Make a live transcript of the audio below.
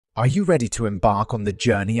Are you ready to embark on the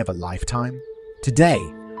journey of a lifetime? Today,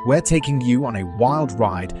 we're taking you on a wild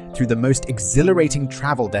ride through the most exhilarating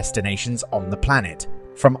travel destinations on the planet.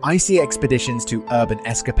 From icy expeditions to urban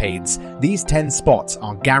escapades, these 10 spots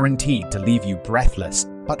are guaranteed to leave you breathless.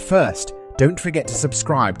 But first, don't forget to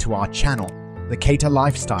subscribe to our channel, the Kata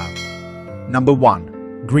Lifestyle. Number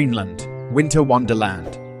 1. Greenland, Winter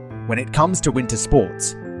Wonderland. When it comes to winter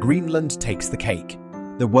sports, Greenland takes the cake.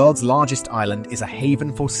 The world's largest island is a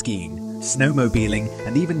haven for skiing, snowmobiling,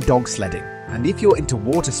 and even dog sledding. And if you're into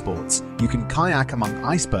water sports, you can kayak among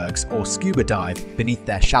icebergs or scuba dive beneath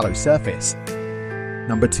their shallow surface.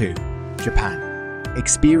 Number 2. Japan.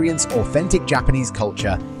 Experience authentic Japanese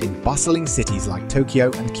culture in bustling cities like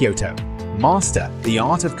Tokyo and Kyoto. Master the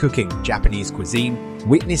art of cooking Japanese cuisine,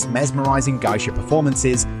 witness mesmerizing geisha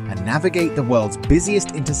performances, and navigate the world's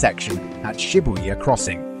busiest intersection at Shibuya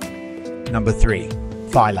Crossing. Number 3.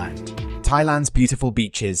 Thailand. Thailand's beautiful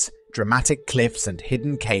beaches, dramatic cliffs, and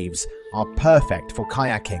hidden caves are perfect for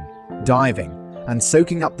kayaking, diving, and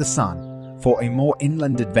soaking up the sun. For a more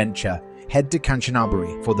inland adventure, head to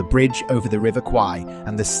Kanchanaburi for the bridge over the River Kwai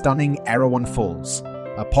and the stunning Erawan Falls,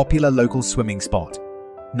 a popular local swimming spot.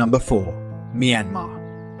 Number 4.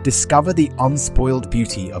 Myanmar. Discover the unspoiled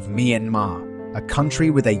beauty of Myanmar, a country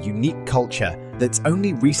with a unique culture that's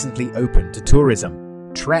only recently opened to tourism.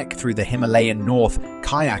 Trek through the Himalayan north,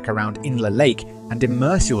 kayak around Inla Lake, and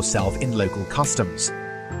immerse yourself in local customs.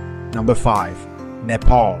 Number 5.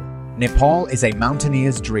 Nepal. Nepal is a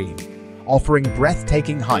mountaineer's dream, offering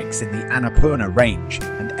breathtaking hikes in the Annapurna Range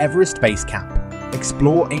and Everest Base Camp.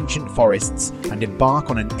 Explore ancient forests and embark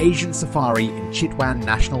on an Asian safari in Chitwan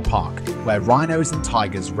National Park, where rhinos and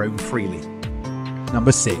tigers roam freely.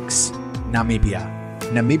 Number 6. Namibia.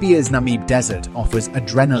 Namibia's Namib Desert offers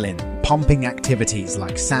adrenaline-pumping activities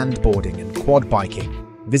like sandboarding and quad biking.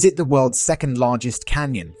 Visit the world's second largest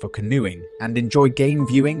canyon for canoeing and enjoy game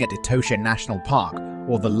viewing at Etosha National Park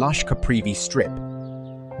or the lush Caprivi Strip.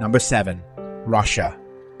 Number 7. Russia.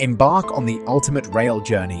 Embark on the ultimate rail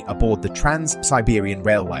journey aboard the Trans-Siberian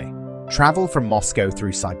Railway. Travel from Moscow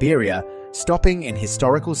through Siberia, stopping in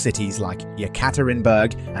historical cities like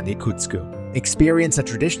Yekaterinburg and Irkutsk. Experience a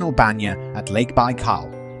traditional banya at Lake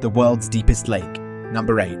Baikal, the world's deepest lake.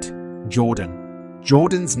 Number 8. Jordan.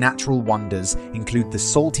 Jordan's natural wonders include the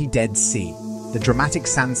salty Dead Sea, the dramatic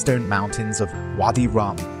sandstone mountains of Wadi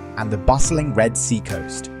Rum, and the bustling Red Sea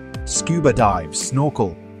coast. Scuba dive,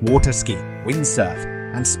 snorkel, water ski, windsurf,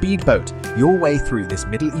 and speedboat your way through this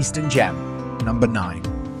Middle Eastern gem. Number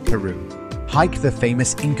 9. Peru. Hike the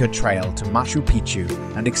famous Inca Trail to Machu Picchu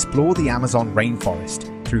and explore the Amazon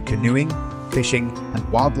rainforest through canoeing, fishing,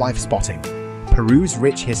 and wildlife spotting. Peru's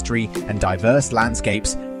rich history and diverse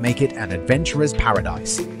landscapes make it an adventurous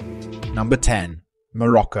paradise. Number 10.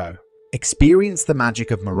 Morocco. Experience the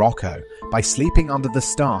magic of Morocco by sleeping under the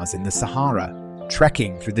stars in the Sahara,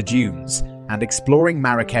 trekking through the dunes, and exploring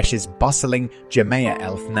Marrakesh's bustling Jamia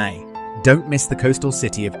El Fnay. Don't miss the coastal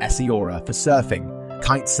city of Essaouira for surfing,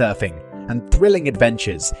 kite surfing, and thrilling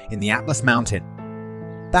adventures in the Atlas Mountain.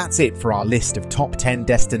 That's it for our list of top 10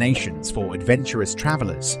 destinations for adventurous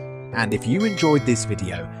travelers. And if you enjoyed this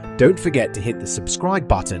video, don't forget to hit the subscribe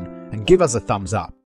button and give us a thumbs up.